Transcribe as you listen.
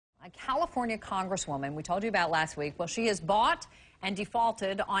California congresswoman we told you about last week. Well, she has bought and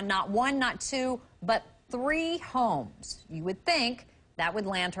defaulted on not one, not two, but 3 homes. You would think that would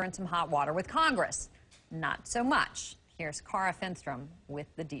land her in some hot water with Congress. Not so much. Here's Cara Finstrom with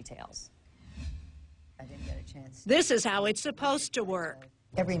the details. I didn't get a chance. This is how it's supposed to work.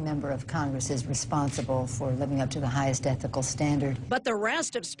 Every member of Congress is responsible for living up to the highest ethical standard. But the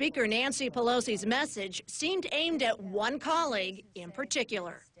rest of Speaker Nancy Pelosi's message seemed aimed at one colleague in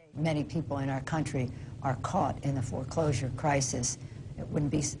particular. Many people in our country are caught in the foreclosure crisis. It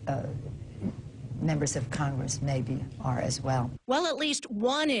wouldn't be members of Congress maybe are as well. Well, at least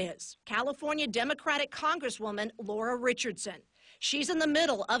one is. California Democratic Congresswoman Laura Richardson. She's in the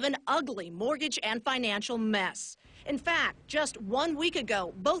middle of an ugly mortgage and financial mess. In fact, just 1 week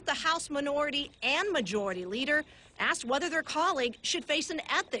ago, both the House minority and majority leader asked whether their colleague should face an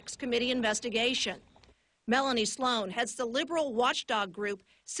ethics committee investigation. Melanie Sloan heads the liberal watchdog group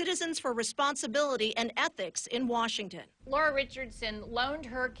Citizens for Responsibility and Ethics in Washington. Laura Richardson loaned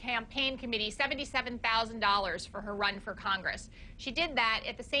her campaign committee $77,000 for her run for Congress. She did that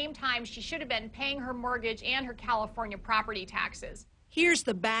at the same time she should have been paying her mortgage and her California property taxes. Here's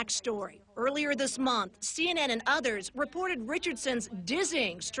the backstory. Earlier this month, CNN and others reported Richardson's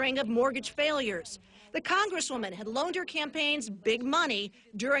dizzying string of mortgage failures. The congresswoman had loaned her campaigns big money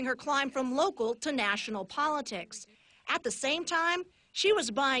during her climb from local to national politics. At the same time, she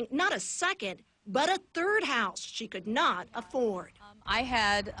was buying not a second, but a third house she could not afford. I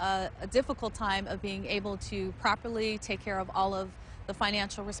had a difficult time of being able to properly take care of all of the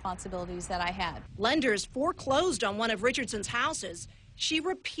financial responsibilities that I had. Lenders foreclosed on one of Richardson's houses. She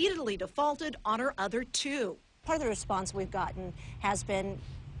repeatedly defaulted on her other 2. Part of the response we've gotten has been,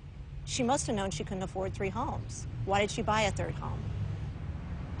 she must have known she couldn't afford 3 homes. Why did she buy a 3rd home?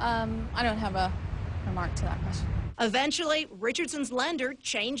 I don't have a remark to that question. Eventually, Richardson's lender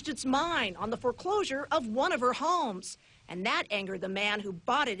changed its mind on the foreclosure of one of her homes, and that angered the man who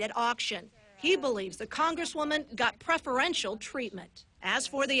bought it at auction. He believes the congresswoman got preferential treatment. As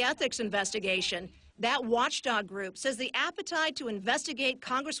for the ethics investigation, that watchdog group says the appetite to investigate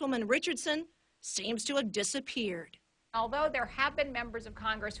Congresswoman Richardson seems to have disappeared. Although there have been members of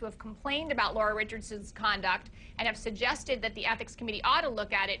Congress who have complained about Laura Richardson's conduct and have suggested that the Ethics Committee ought to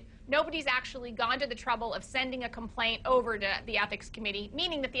look at it, nobody's actually gone to the trouble of sending a complaint over to the Ethics Committee,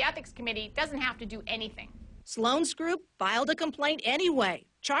 meaning that the Ethics Committee doesn't have to do anything. Sloan's group filed a complaint anyway,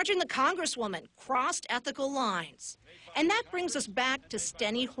 charging the congresswoman crossed ethical lines. And that brings us back to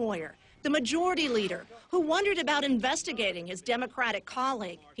Steny Hoyer, the majority leader, who wondered about investigating his Democratic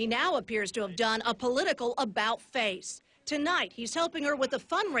colleague. He now appears to have done a political about-face. Tonight, he's helping her with a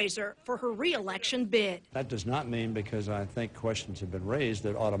fundraiser for her re-election bid. That does not mean, because I think questions have been raised,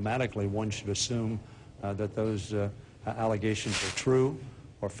 that automatically one should assume that those allegations are true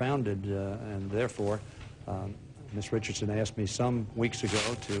or founded, and therefore, Ms. Richardson asked me some weeks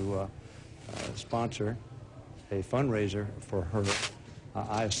ago to sponsor a fundraiser for her.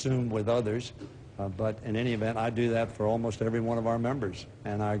 I assume with others, but in any event, I do that for almost every one of our members,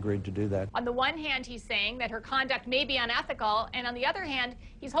 and I agreed to do that. On the one hand, he's saying that her conduct may be unethical, and on the other hand,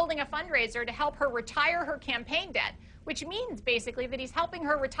 he's holding a fundraiser to help her retire her campaign debt, which means basically that he's helping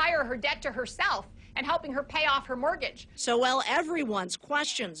her retire her debt to herself and helping her pay off her mortgage. So while everyone's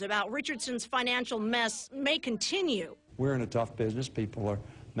questions about Richardson's financial mess may continue, we're in a tough business. People are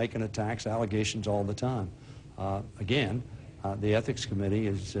making attacks, allegations all the time. Again, the Ethics Committee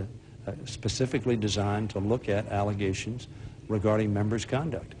is specifically designed to look at allegations regarding members'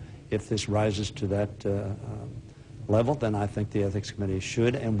 conduct. If this rises to that level, then I think the Ethics Committee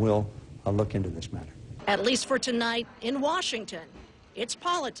should and will look into this matter. At least for tonight in Washington, it's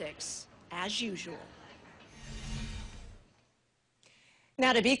politics as usual.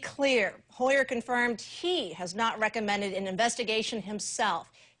 Now, to be clear, Hoyer confirmed he has not recommended an investigation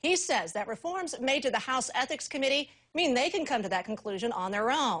himself. He says that reforms made to the House Ethics Committee mean they can come to that conclusion on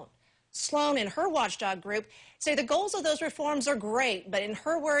their own. Sloan and her watchdog group say the goals of those reforms are great, but in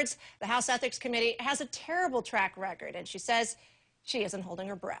her words, the House Ethics Committee has a terrible track record, and she says she isn't holding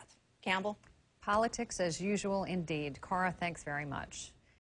her breath. Campbell? Politics as usual indeed. Cara, thanks very much.